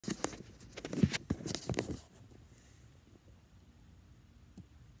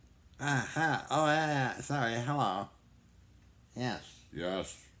Aha. Oh, yeah. Sorry. Hello. Yes.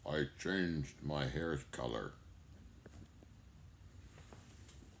 Yes, I changed my hair color.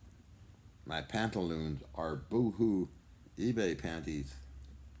 My pantaloons are boo-hoo eBay panties.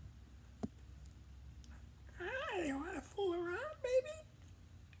 Ah, you want to fool around, baby?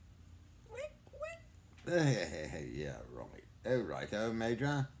 Wait, wait. Yeah, right. Oh, right. Oh,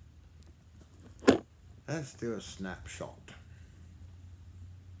 Major. Let's do a snapshot.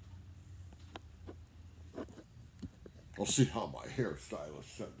 I'll see how my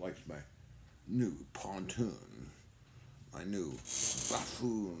hairstylist likes my new pontoon. My new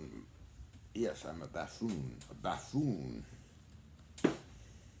buffoon. Yes, I'm a buffoon. A buffoon. Look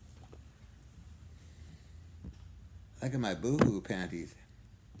at my boo-hoo panties.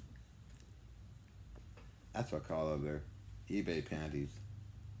 That's what I call them. They're eBay panties.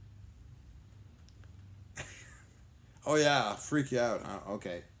 Oh yeah, freak you out.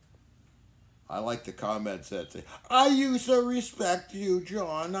 Okay. I like the comments that say, I used to respect you,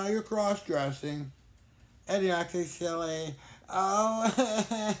 John. Now you're cross-dressing. And you're acting silly. Oh.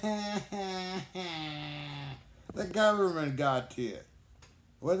 The government got to you.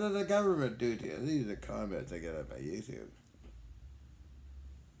 What did the government do to you? These are the comments I get on my YouTube.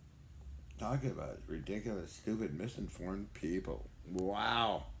 Talking about ridiculous, stupid, misinformed people.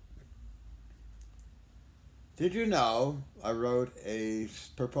 Wow. Did you know I wrote a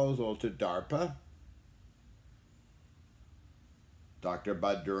proposal to DARPA? Dr.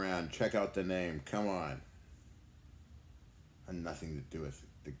 Bud Duran, check out the name. Come on. And nothing to do with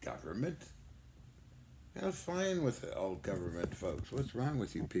the government. I'm fine with the old government folks. What's wrong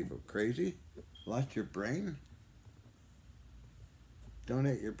with you people? Crazy? Lost your brain?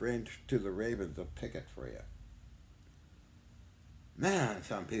 Donate your brain to the Ravens. They'll pick it for you. Man,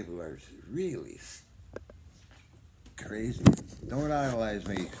 some people are really crazy. Don't idolize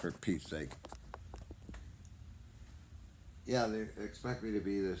me, for Pete's sake. Yeah, they expect me to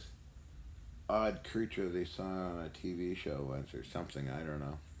be this odd creature they saw on a TV show once or something. I don't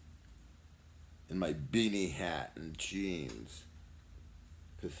know. In my beanie hat and jeans.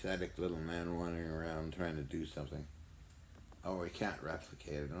 Pathetic little man wandering around trying to do something. Oh, we can't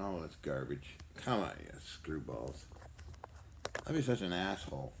replicate it. Oh, that's garbage. Come on, you screwballs. I'd be such an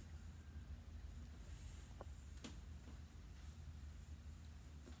asshole.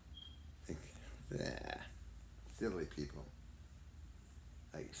 Yeah. Silly people.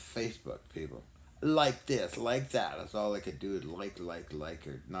 Like Facebook people. Like this, like that. That's all I could do is like,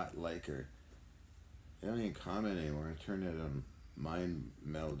 or not like, or... They don't even comment anymore. I turned it on mind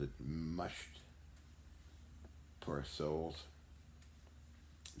melded, mushed. Poor souls.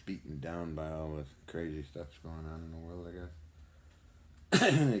 Beaten down by all this crazy stuff's going on in the world, I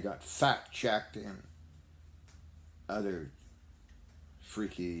guess. They got fact-checked and other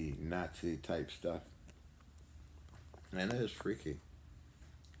freaky Nazi type stuff. Man, it is freaky.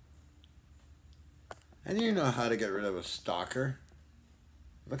 And you know how to get rid of a stalker.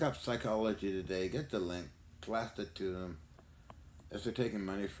 Look up Psychology Today, get the link, blast it to them. If they're taking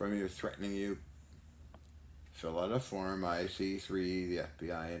money from you, threatening you, fill out a form, IC3, the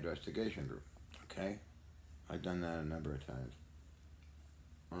FBI investigation group. Okay? I've done that a number of times.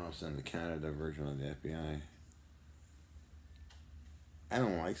 I'll send the Canada version of the FBI. I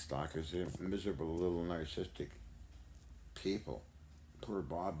don't like stalkers. They're miserable little narcissistic people. Poor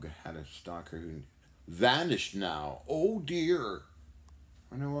Bob had a stalker who vanished now. Oh dear.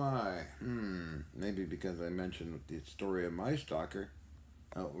 Wonder why? Maybe because I mentioned the story of my stalker.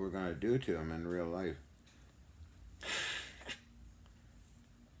 What we're going to do to him in real life.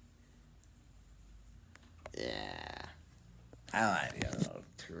 Yeah. I like the little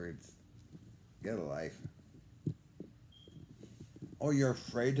turds. Get a life. Oh, you're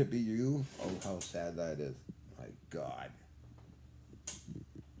afraid to be you? Oh, how sad that is. My God.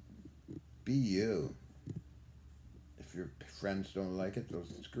 Be you. If your friends don't like it, they'll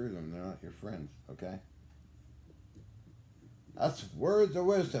screw them. They're not your friends, okay? That's words of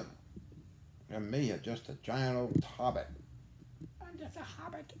wisdom. And me, you're just a giant old hobbit. I'm just a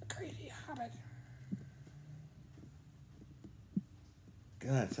hobbit, a crazy hobbit.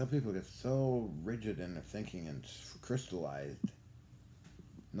 God, some people get so rigid in their thinking and crystallized.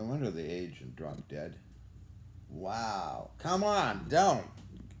 No wonder they age and drop dead. Wow. Come on, don't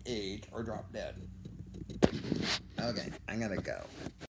age or drop dead. Okay, I'm gonna go.